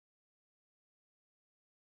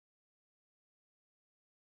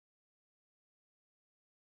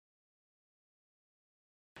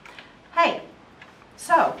Hey,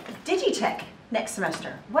 so Digitech next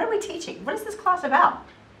semester. What are we teaching? What is this class about?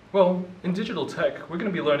 Well, in digital tech, we're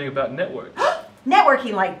going to be learning about networks.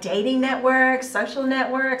 Networking, like dating networks, social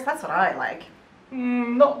networks. That's what I like.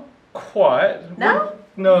 Not quite. No?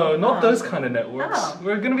 No, not Oh. those kind of networks. Oh.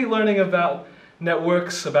 We're going to be learning about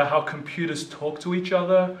networks, about how computers talk to each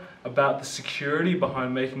other, about the security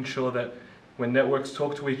behind making sure that when networks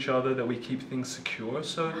talk to each other that we keep things secure.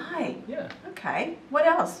 So, Right. yeah. Okay. What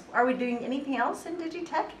else? Are we doing anything else in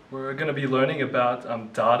Digitech? We're going to be learning about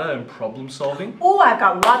data and problem solving. Oh, I've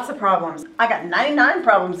got lots of problems. I got 99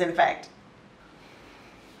 problems, in fact.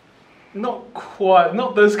 Not quite,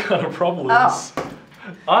 not those kind of problems. Oh.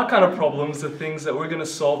 Our kind of problems are things that we're going to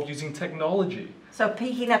solve using technology. So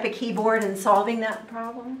picking up a keyboard and solving that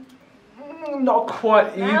problem? Not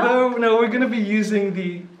quite No? either. No, we're going to be using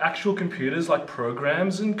the actual computers like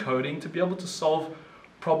programs and coding to be able to solve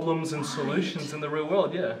problems and solutions in the real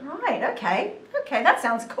world, yeah. Right, okay. Okay, that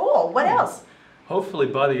sounds cool. What else? Hopefully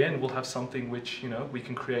by the end we'll have something which, we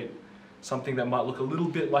can create something that might look a little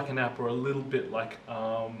bit like an app or a little bit like,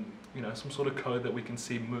 some sort of code that we can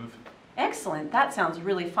see move. Excellent. That sounds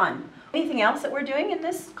really fun. Anything else that we're doing in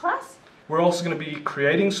this class? We're also going to be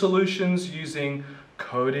creating solutions using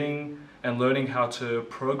coding and learning how to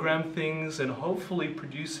program things and hopefully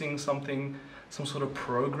producing some sort of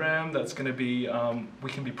program that's going to be,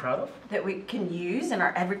 we can be proud of. That we can use in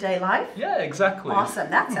our everyday life? Yeah, exactly.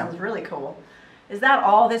 Awesome. That sounds really cool. Is that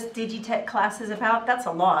all this Digitech class is about? That's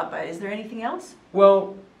a lot, but is there anything else?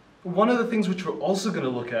 Well, one of the things which we're also going to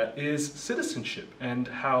look at is citizenship and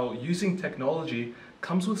how using technology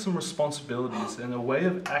comes with some responsibilities and a way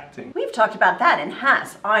of acting. We've talked about that in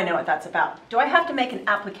HAS. I know what that's about. Do I have to make an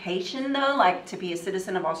application though, like to be a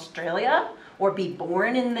citizen of Australia or be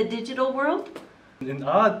born in the digital world? In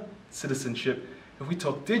our citizenship, if we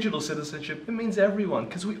talk digital citizenship, it means everyone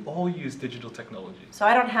because we all use digital technology. So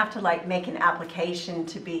I don't have to make an application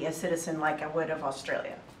to be a citizen like I would of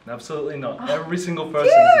Australia? Absolutely not. Every single person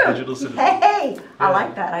is a digital citizen. Hey, I Yeah.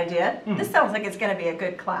 like that idea. This sounds like it's going to be a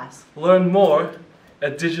good class. Learn more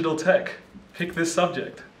at Digital Tech. Pick this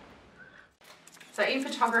subject. So in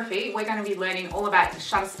photography, we're going to be learning all about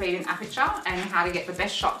shutter speed and aperture and how to get the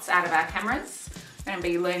best shots out of our cameras. We're going to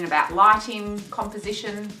be learning about lighting,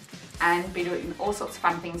 composition, and be doing all sorts of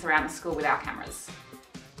fun things around the school with our cameras.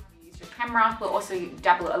 Use your camera. We'll also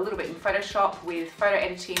dabble a little bit in Photoshop with photo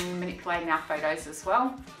editing, manipulating our photos as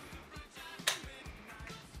well.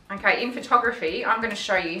 Okay, in photography, I'm going to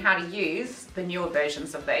show you how to use the newer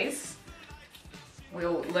versions of these.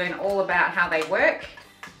 We'll learn all about how they work,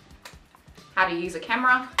 how to use a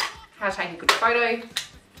camera, how to take a good photo.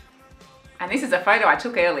 And this is a photo I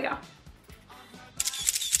took earlier.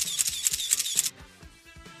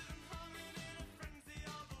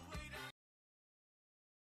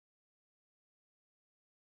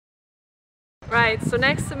 Right, so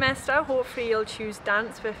next semester hopefully you'll choose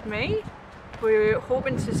dance with me. We're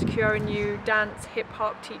hoping to secure a new dance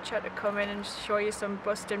hip-hop teacher to come in and show you some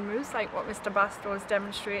busting moves like what Mr. Bastow is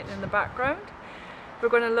demonstrating in the background. We're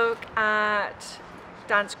going to look at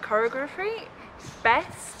dance choreography,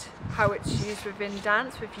 best, how it's used within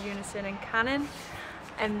dance with unison and canon,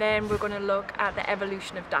 and then we're going to look at the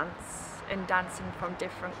evolution of dance and dancing from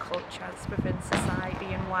different cultures within society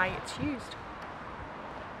and why it's used.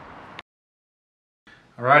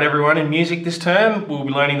 Alright everyone, in music this term we'll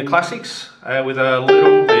be learning the classics with a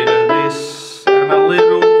little bit of this and a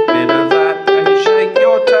little bit of that, and you shake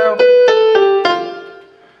your tail.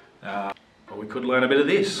 But we could learn a bit of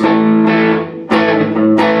this. It's a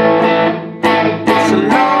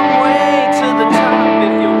long way to the top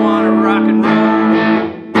if you want to rock and roll.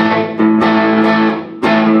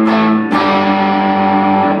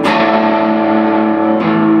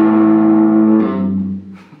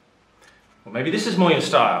 Maybe this is more your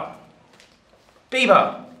style.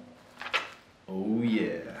 Bieber. Oh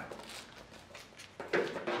yeah.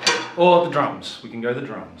 Or the drums. We can go the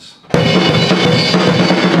drums.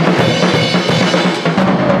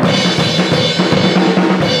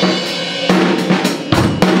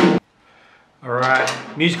 Alright,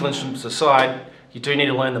 musical instruments aside, you do need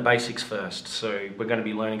to learn the basics first. So we're going to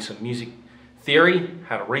be learning some music theory,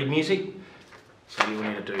 how to read music. So you will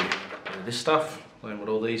need to do this stuff. Learn what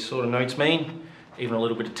all these sort of notes mean, even a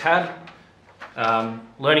little bit of tab.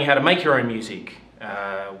 Learning how to make your own music.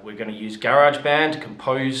 We're going to use GarageBand to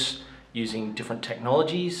compose using different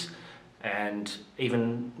technologies, and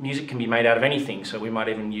even music can be made out of anything. So we might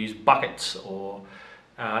even use buckets or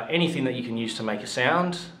anything that you can use to make a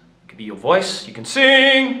sound. It could be your voice, you can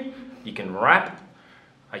sing, you can rap.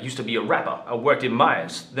 I used to be a rapper. I worked in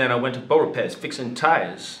Myers, then I went to Beaurepaires fixing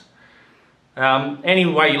tires. Any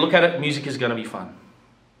way you look at it, music is going to be fun.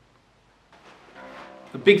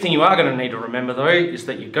 The big thing you are going to need to remember though is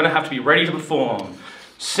that you're going to have to be ready to perform.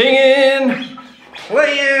 Singing,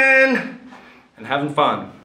 playing, and having fun.